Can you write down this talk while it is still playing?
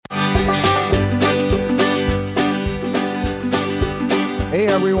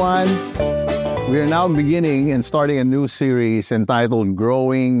everyone. We are now beginning and starting a new series entitled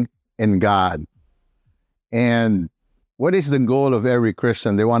Growing in God. And what is the goal of every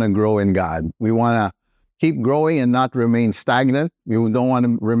Christian? They want to grow in God. We want to keep growing and not remain stagnant. We don't want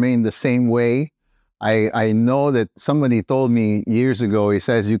to remain the same way. I know that somebody told me years ago, he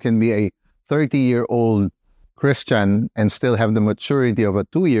says you can be a 30-year-old Christian and still have the maturity of a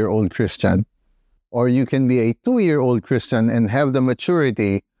 2-year-old Christian. Or you can be a 2-year-old Christian and have the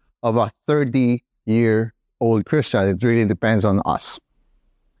maturity of a 30-year-old Christian. It really depends on us.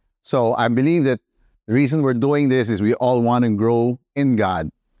 So I believe that the reason we're doing this is we all want to grow in God.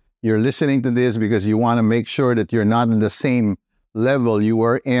 You're listening to this because you want to make sure that you're not in the same level you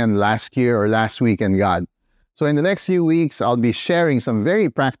were in last year or last week in God. So in the next few weeks, I'll be sharing some very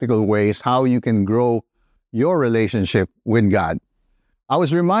practical ways how you can grow your relationship with God. I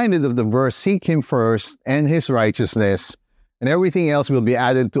was reminded of the verse, seek Him first and His righteousness, and everything else will be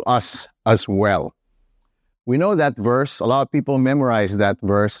added to us as well. We know that verse. A lot of people memorize that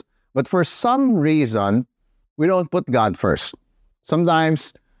verse. But for some reason, we don't put God first.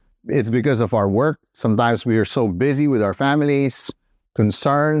 Sometimes it's because of our work. Sometimes we are so busy with our families,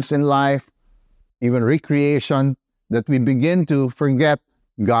 concerns in life, even recreation, that we begin to forget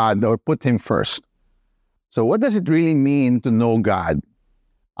God or put Him first. So what does it really mean to know God?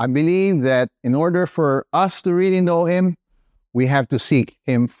 I believe that in order for us to really know Him, we have to seek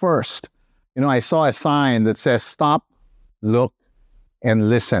Him first. You know, I saw a sign that says, stop, look, and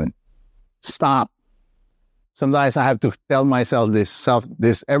listen. Stop. Sometimes I have to tell myself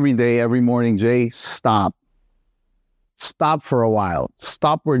this every day, every morning, Jay, stop. Stop for a while.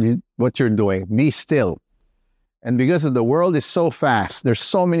 Stop what you're doing. Be still. And because of the world is so fast, there's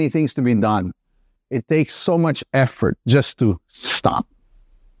so many things to be done. It takes so much effort just to stop.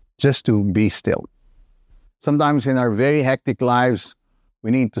 Just to be still. Sometimes in our very hectic lives, we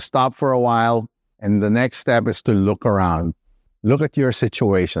need to stop for a while, and the next step is to look around. Look at your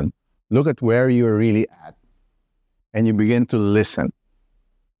situation. Look at where you're really at. And you begin to listen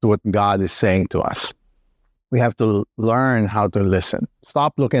to what God is saying to us. We have to learn how to listen.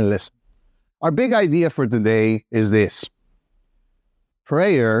 Stop, look, and listen. Our big idea for today is this.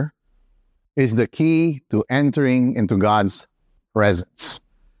 Prayer is the key to entering into God's presence.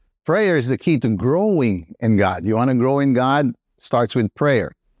 Prayer is the key to growing in God. You want to grow in God? Starts with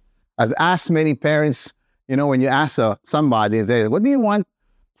prayer. I've asked many parents, you know, when you ask somebody, they say, what do you want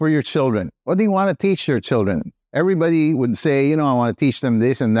for your children? What do you want to teach your children? Everybody would say, you know, I want to teach them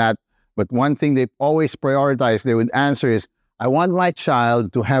this and that. But one thing they always prioritize, they would answer is, I want my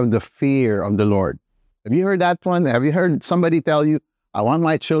child to have the fear of the Lord. Have you heard that one? Have you heard somebody tell you, I want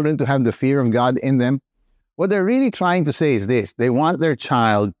my children to have the fear of God in them? What they're really trying to say is this. They want their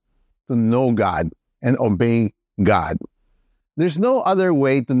child to know God and obey God. There's no other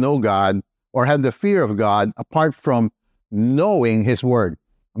way to know God or have the fear of God apart from knowing His Word.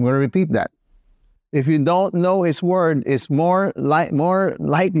 I'm going to repeat that. If you don't know His Word, it's more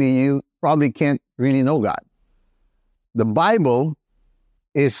likely you probably can't really know God. The Bible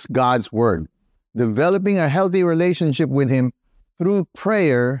is God's Word. Developing a healthy relationship with Him through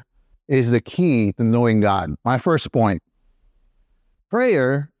prayer is the key to knowing God. My first point.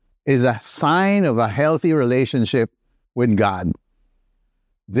 Prayer is a sign of a healthy relationship with God.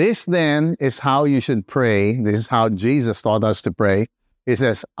 This then is how you should pray. This is how Jesus taught us to pray. He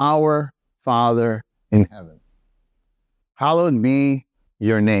says, Our Father in heaven, hallowed be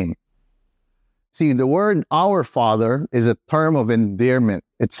your name. See, the word Our Father is a term of endearment.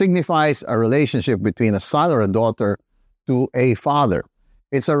 It signifies a relationship between a son or a daughter to a father.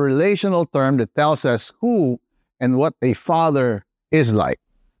 It's a relational term that tells us who and what a father is like.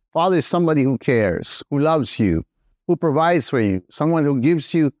 Father is somebody who cares, who loves you, who provides for you, someone who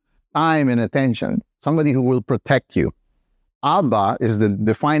gives you time and attention, somebody who will protect you. Abba is the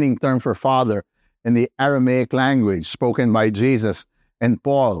defining term for father in the Aramaic language spoken by Jesus and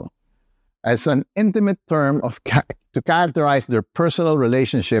Paul as an intimate term to characterize their personal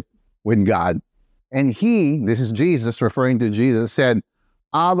relationship with God. And He, this is Jesus referring to Jesus, said,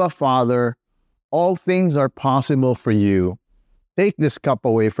 Abba, Father, all things are possible for you. Take this cup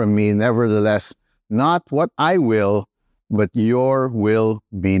away from me, nevertheless, not what I will, but your will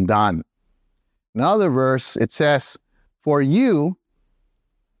be done. Another verse, it says, For you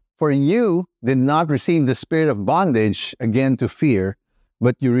did not receive the spirit of bondage again to fear,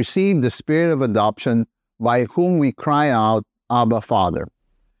 but you received the spirit of adoption by whom we cry out, Abba, Father.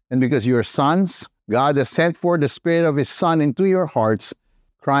 And because you are sons, God has sent forth the Spirit of His Son into your hearts,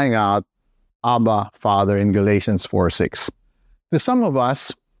 crying out, Abba, Father, in Galatians 4:6. To some of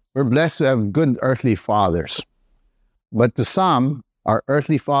us, we're blessed to have good earthly fathers. But to some, Our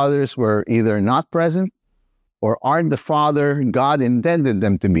earthly fathers were either not present or aren't the father God intended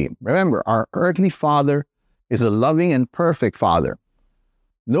them to be. Remember, our earthly father is a loving and perfect father.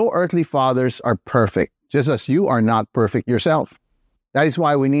 No earthly fathers are perfect, just as you are not perfect yourself. That is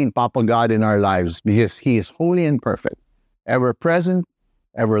why we need Papa God in our lives, because He is holy and perfect, ever present,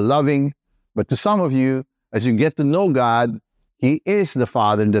 ever loving. But to some of you, as you get to know God, He is the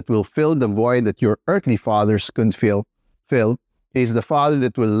Father that will fill the void that your earthly fathers couldn't fill. He is the Father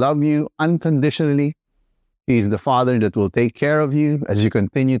that will love you unconditionally. He is the Father that will take care of you as you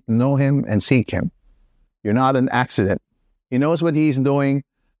continue to know Him and seek Him. You're not an accident. He knows what He's doing.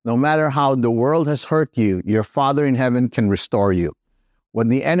 No matter how the world has hurt you, your Father in heaven can restore you. What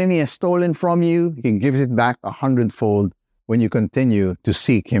the enemy has stolen from you, He gives it back 100-fold when you continue to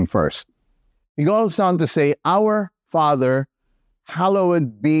seek Him first. He goes on to say, "Our Father,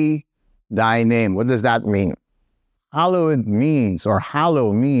 hallowed be thy name." What does that mean? Hallowed means, or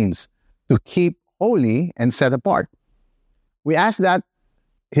hallow means, to keep holy and set apart. We ask that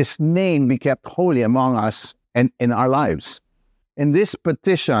His name be kept holy among us and in our lives. In this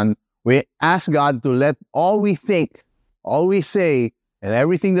petition, we ask God to let all we think, all we say, and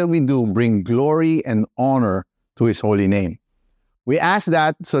everything that we do bring glory and honor to His holy name. We ask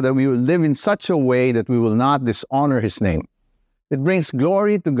that so that we will live in such a way that we will not dishonor His name. It brings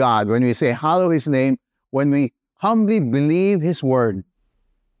glory to God when we say, hallow His name, when we humbly believe His word,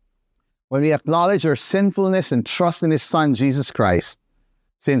 when we acknowledge our sinfulness and trust in His Son, Jesus Christ.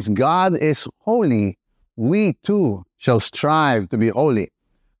 Since God is holy, we too shall strive to be holy.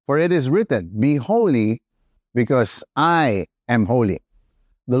 For it is written, "Be holy, because I am holy."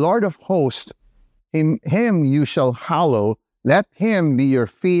 The Lord of hosts, him you shall hallow. Let Him be your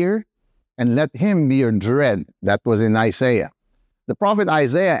fear, and let Him be your dread. That was in Isaiah. The prophet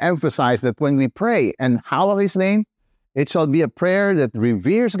Isaiah emphasized that when we pray and hallow His name, it shall be a prayer that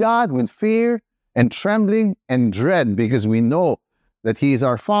reveres God with fear and trembling and dread, because we know that He is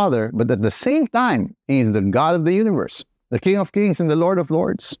our Father, but at the same time, He is the God of the universe, the King of kings and the Lord of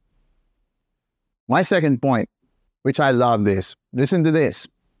lords. My second point, which I love this, listen to this.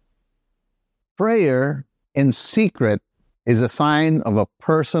 Prayer in secret is a sign of a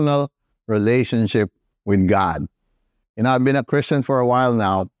personal relationship with God. You know, I've been a Christian for a while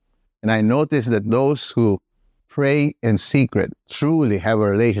now, and I notice that those who pray in secret truly have a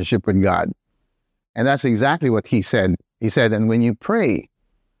relationship with God. And that's exactly what He said. He said, "And when you pray,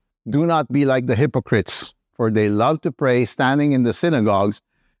 do not be like the hypocrites, for they love to pray standing in the synagogues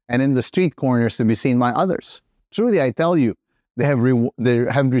and in the street corners to be seen by others. Truly, I tell you, they have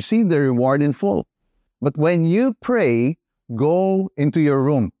received their reward in full. But when you pray, go into your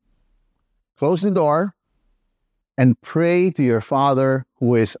room, close the door, and pray to your Father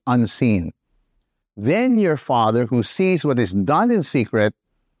who is unseen. Then your Father who sees what is done in secret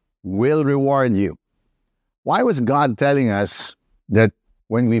will reward you." Why was God telling us that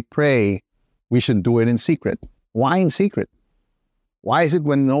when we pray, we should do it in secret? Why in secret? Why is it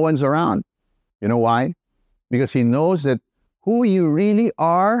when no one's around? You know why? Because He knows that who you really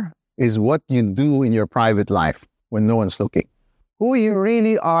are is what you do in your private life when no one's looking. Who you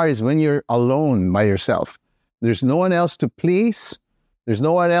really are is when you're alone by yourself. There's no one else to please. There's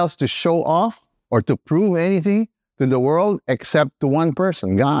no one else to show off or to prove anything to the world except to one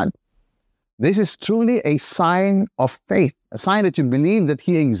person, God. This is truly a sign of faith, a sign that you believe that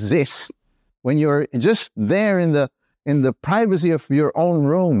He exists. When you're just there in the privacy of your own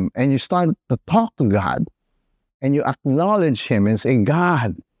room and you start to talk to God and you acknowledge Him and say,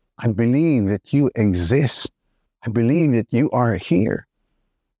 "God, I believe that you exist. I believe that you are here.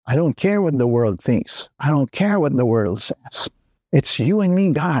 I don't care what the world thinks. I don't care what the world says. It's you and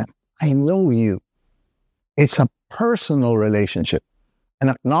me, God. I know you." It's a personal relationship, an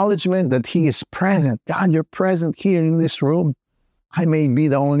acknowledgement that He is present. God, you're present here in this room. I may be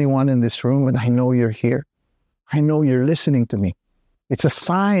the only one in this room, but I know you're here. I know you're listening to me. It's a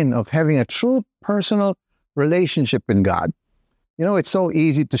sign of having a true personal relationship with God. You know, it's so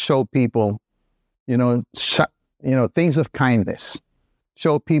easy to show people, things of kindness.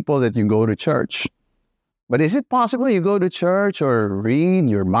 Show people that you go to church. But is it possible you go to church or read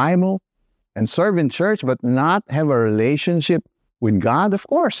your Bible and serve in church but not have a relationship with God? Of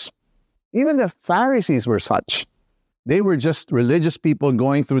course. Even the Pharisees were such. They were just religious people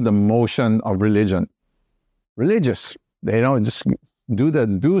going through the motion of religion. Religious. They don't just do the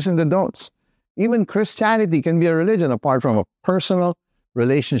do's and the don'ts. Even Christianity can be a religion apart from a personal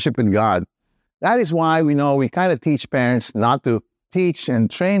relationship with God. That is why we kind of teach parents not to teach and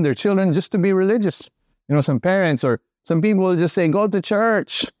train their children just to be religious. Some parents or some people will just say, "Go to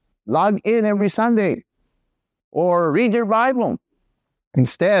church, log in every Sunday, or read your Bible."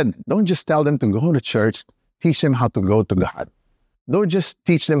 Instead, don't just tell them to go to church, teach them how to go to God. Don't just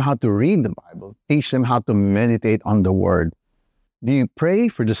teach them how to read the Bible, teach them how to meditate on the Word. Do you pray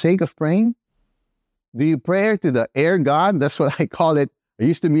for the sake of praying? Do you pray to the air God? That's what I call it. I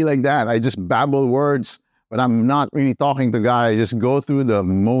used to be like that. I just babble words, but I'm not really talking to God. I just go through the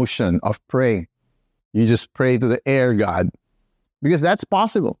motion of praying. You just pray to the air God, because that's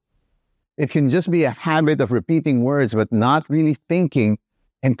possible. It can just be a habit of repeating words, but not really thinking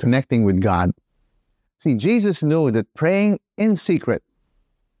and connecting with God. See, Jesus knew that praying in secret,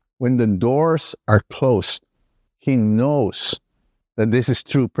 when the doors are closed, He knows that this is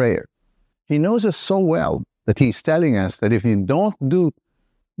true prayer. He knows us so well that He's telling us that if you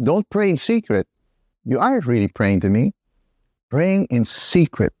don't pray in secret, you aren't really praying to me. Praying in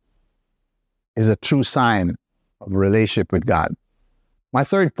secret is a true sign of relationship with God. My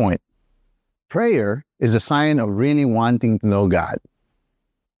third point, prayer is a sign of really wanting to know God.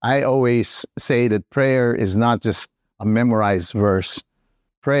 I always say that prayer is not just a memorized verse.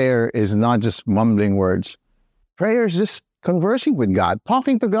 Prayer is not just mumbling words. Prayer is just conversing with God,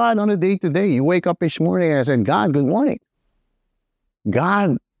 talking to God on a day-to-day. You wake up each morning and I said, God, good morning.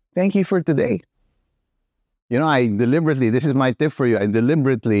 God, thank you for today. This is my tip for you, I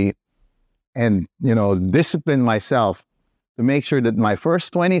deliberately and, discipline myself to make sure that my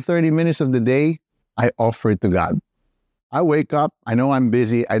first 20, 30 minutes of the day, I offer it to God. I wake up, I know I'm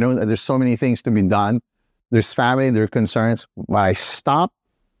busy, I know that there's so many things to be done. There's family, there are concerns, but I stop,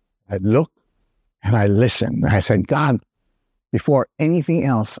 I look, and I listen. I said, God, before anything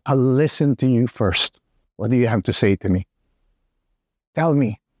else, I'll listen to you first. What do you have to say to me? Tell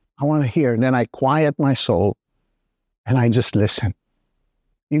me. I want to hear. And then I quiet my soul and I just listen.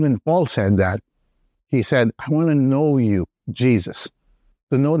 Even Paul said that. He said, I want to know you, Jesus,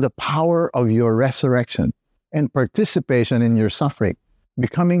 to know the power of your resurrection and participation in your suffering,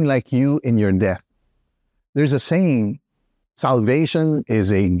 becoming like you in your death. There's a saying, salvation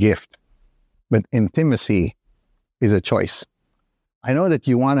is a gift, but intimacy is a choice. I know that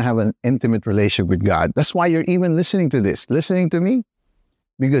you want to have an intimate relationship with God. That's why you're even listening to this, listening to me,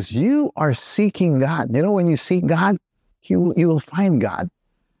 because you are seeking God. When you seek God, you will find God.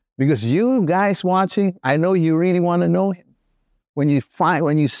 Because you guys watching, I know you really want to know Him. When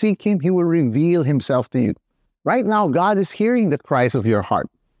you seek Him, He will reveal Himself to you. Right now, God is hearing the cries of your heart.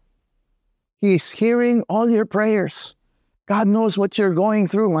 He is hearing all your prayers. God knows what you're going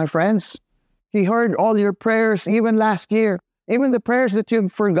through, my friends. He heard all your prayers even last year, even the prayers that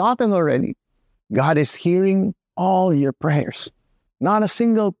you've forgotten already. God is hearing all your prayers. Not a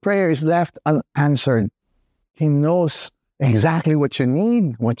single prayer is left unanswered. He knows exactly what you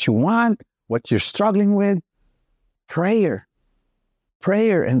need, what you want, what you're struggling with. Prayer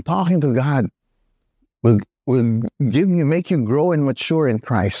and talking to God will make you grow and mature in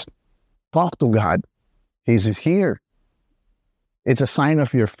Christ. Talk to God. He's here. It's a sign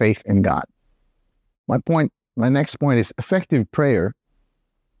of your faith in God. My next point is effective prayer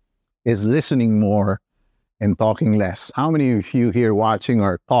is listening more and talking less. How many of you here watching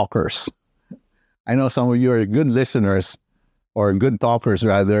are talkers? I know some of you are good listeners or good talkers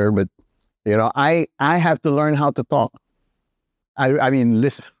rather, but I have to learn how to talk.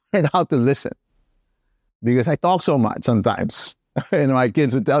 Learn how to listen, because I talk so much sometimes. And my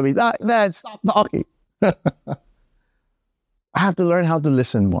kids would tell me, Dad, stop talking. I have to learn how to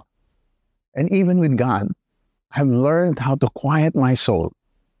listen more. And even with God, I've learned how to quiet my soul,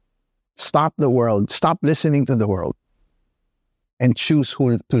 stop listening to the world, and choose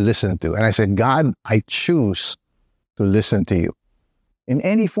who to listen to. And I said, God, I choose to listen to you. In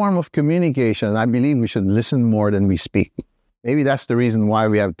any form of communication, I believe we should listen more than we speak. Maybe that's the reason why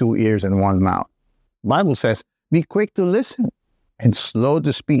we have 2 ears and 1 mouth. The Bible says, be quick to listen and slow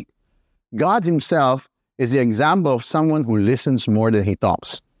to speak. God Himself is the example of someone who listens more than He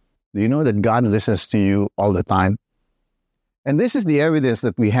talks. Do you know that God listens to you all the time? And this is the evidence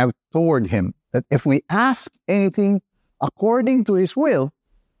that we have toward Him, that if we ask anything according to His will,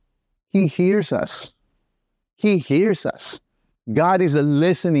 He hears us. He hears us. God is a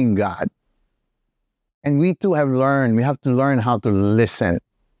listening God. And we too have to learn how to listen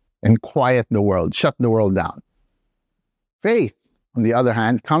and quiet the world, shut the world down. Faith, on the other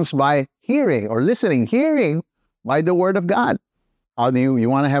hand, comes by hearing or listening, hearing by the Word of God. How do you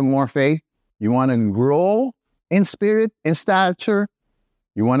want to have more faith? You want to grow in spirit, in stature?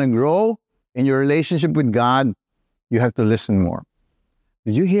 You want to grow in your relationship with God? You have to listen more.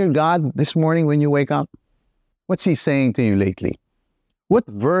 Did you hear God this morning when you wake up? What's He saying to you lately? What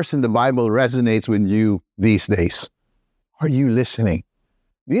verse in the Bible resonates with you these days? Are you listening?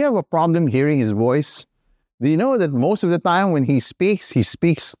 Do you have a problem hearing His voice? Do you know that most of the time when he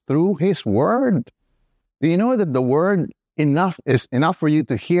speaks through his word? Do you know that the word is enough for you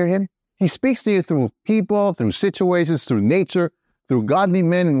to hear him? He speaks to you through people, through situations, through nature, through godly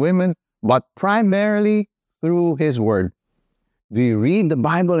men and women, but primarily through his word. Do you read the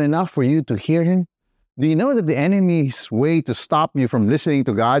Bible enough for you to hear him? Do you know that the enemy's way to stop you from listening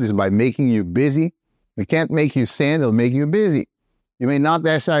to God is by making you busy? He can't make you sin, he'll make you busy. You may not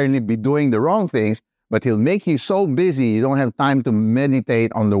necessarily be doing the wrong things, but he'll make you so busy you don't have time to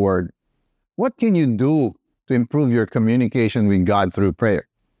meditate on the word. What can you do to improve your communication with God through prayer?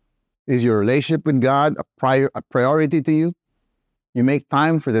 Is your relationship with God a priority to you? You make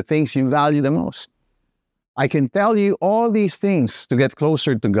time for the things you value the most. I can tell you all these things to get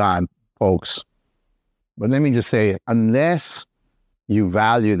closer to God, folks. But let me just say, unless you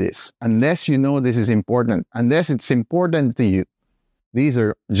value this, unless you know this is important, unless it's important to you, these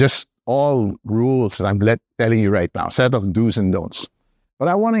are just all rules that I'm telling you right now, set of do's and don'ts. But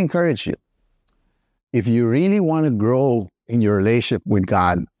I want to encourage you. If you really want to grow in your relationship with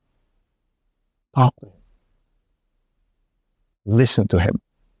God, talk to him. Listen to him.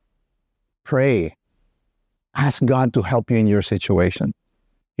 Pray. Ask God to help you in your situation.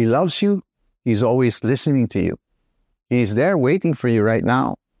 He loves you. He's always listening to you. He's there waiting for you right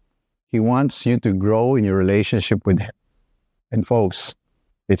now. He wants you to grow in your relationship with him. And folks,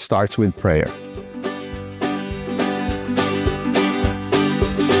 it starts with prayer.